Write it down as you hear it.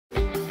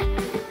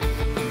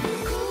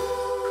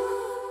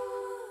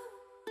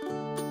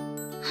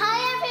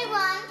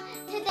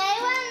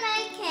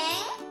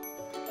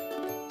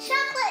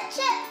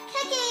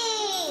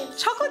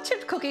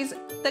cookies,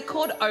 they're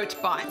called oat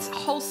bites,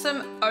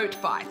 wholesome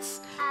oat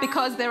bites,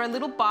 because they're a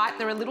little bite,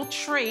 they're a little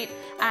treat,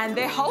 and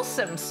they're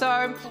wholesome.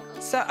 So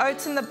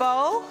oats in the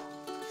bowl.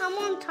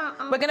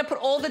 We're going to put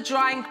all the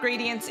dry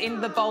ingredients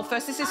in the bowl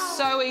first. This is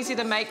so easy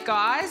to make,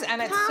 guys,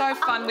 and it's so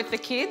fun with the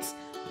kids.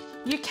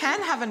 You can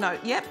have an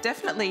oat, yep,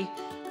 definitely.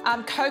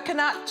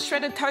 Coconut,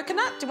 shredded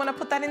coconut. Do you want to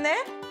put that in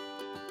there?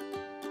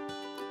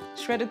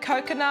 Shredded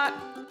coconut.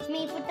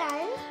 Me put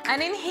that in?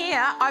 And in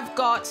here, I've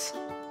got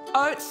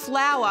oat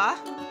flour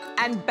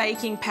and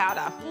baking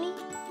powder. Me?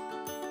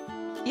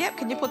 Yep,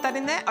 can you put that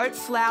in there? Oat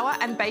flour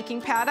and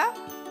baking powder.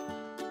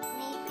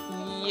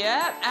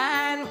 Yep,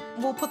 and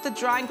we'll put the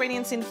dry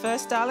ingredients in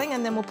first, darling,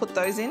 and then we'll put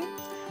those in.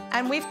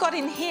 And we've got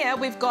in here,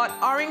 we've got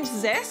orange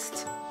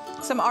zest,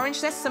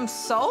 some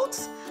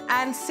salt,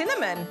 and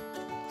cinnamon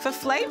for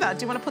flavour.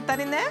 Do you want to put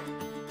that in there?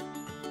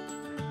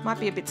 Might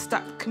be a bit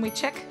stuck. Can we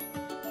check?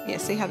 Yeah,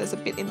 see how there's a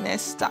bit in there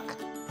stuck.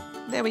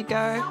 There we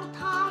go.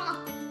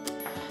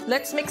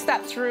 Let's mix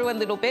that through a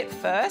little bit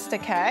first,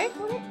 okay?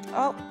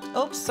 Oh,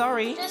 oops,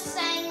 sorry. Just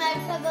saying my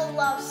brother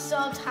loves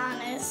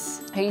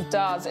sultanas. He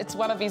does. It's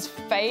one of his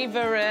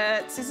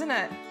favourites, isn't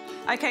it?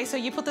 Okay, so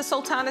you put the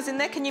sultanas in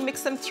there. Can you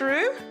mix them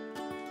through?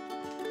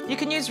 You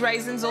can use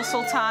raisins or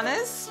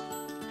sultanas.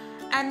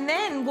 And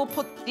then we'll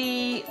put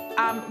the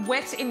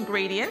wet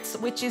ingredients,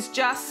 which is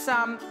just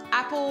some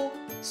apple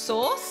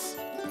sauce,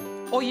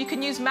 or you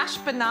can use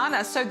mashed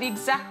banana, so the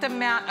exact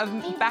amount of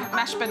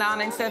mashed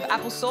banana instead of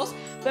applesauce.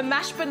 The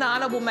mashed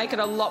banana will make it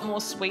a lot more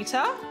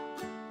sweeter.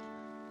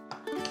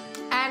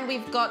 And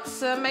we've got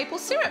some maple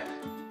syrup.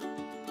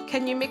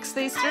 Can you mix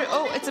these through?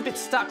 Oh, it's a bit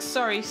stuck.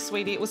 Sorry,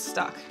 sweetie, it was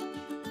stuck.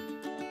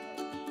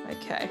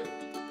 Okay.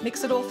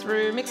 Mix it all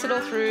through, mix it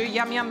all through.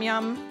 Yum, yum,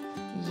 yum.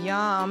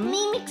 Yum.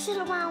 Me mix it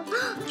around.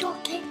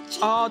 Chocolate chip.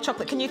 Oh,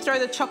 chocolate. Can you throw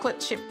the chocolate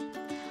chip?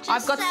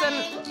 I've got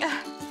some...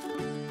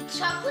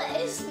 Chocolate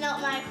is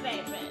not my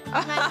favourite.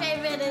 My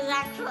favourite is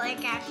actually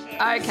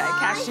cashews. Okay,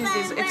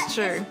 cashews it's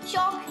true. Is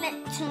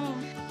chocolate too.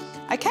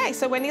 Okay,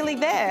 so we're nearly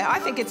there. I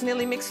think it's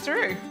nearly mixed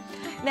through.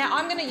 Now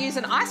I'm going to use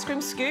an ice cream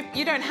scoop.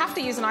 You don't have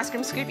to use an ice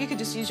cream scoop. You could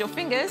just use your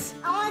fingers.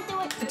 I want to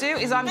do it. To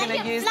do is I'm going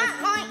to use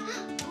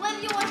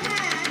with your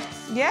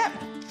hands. Yep.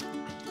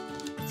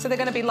 So they're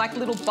going to be like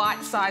little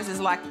bite sizes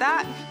like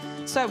that.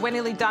 So we're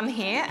nearly done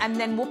here, and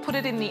then we'll put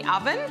it in the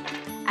oven,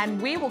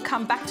 and we will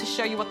come back to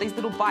show you what these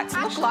little bites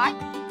look like.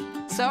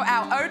 So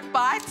our oat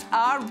bites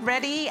are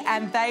ready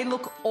and they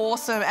look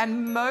awesome.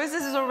 And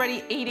Moses is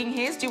already eating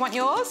his. Do you want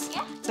yours?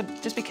 Yeah. So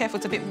just be careful,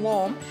 it's a bit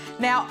warm.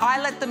 Now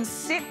I let them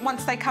sit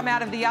once they come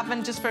out of the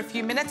oven just for a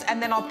few minutes,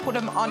 and then I'll put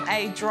them on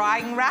a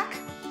drying rack.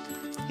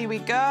 Here we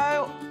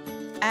go.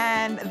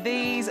 And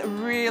these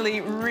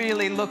really,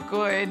 really look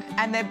good.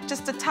 And they're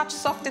just a touch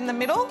soft in the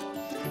middle,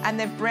 and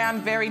they've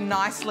browned very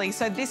nicely.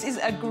 So this is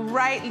a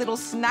great little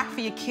snack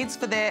for your kids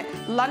for their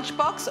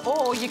lunchbox,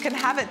 or you can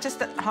have it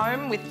just at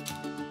home with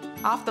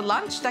after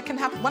lunch. They can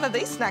have one of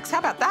these snacks. How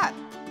about that?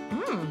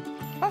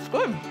 That's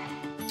good.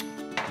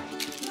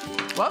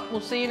 Well, we'll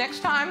see you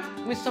next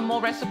time with some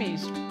more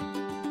recipes.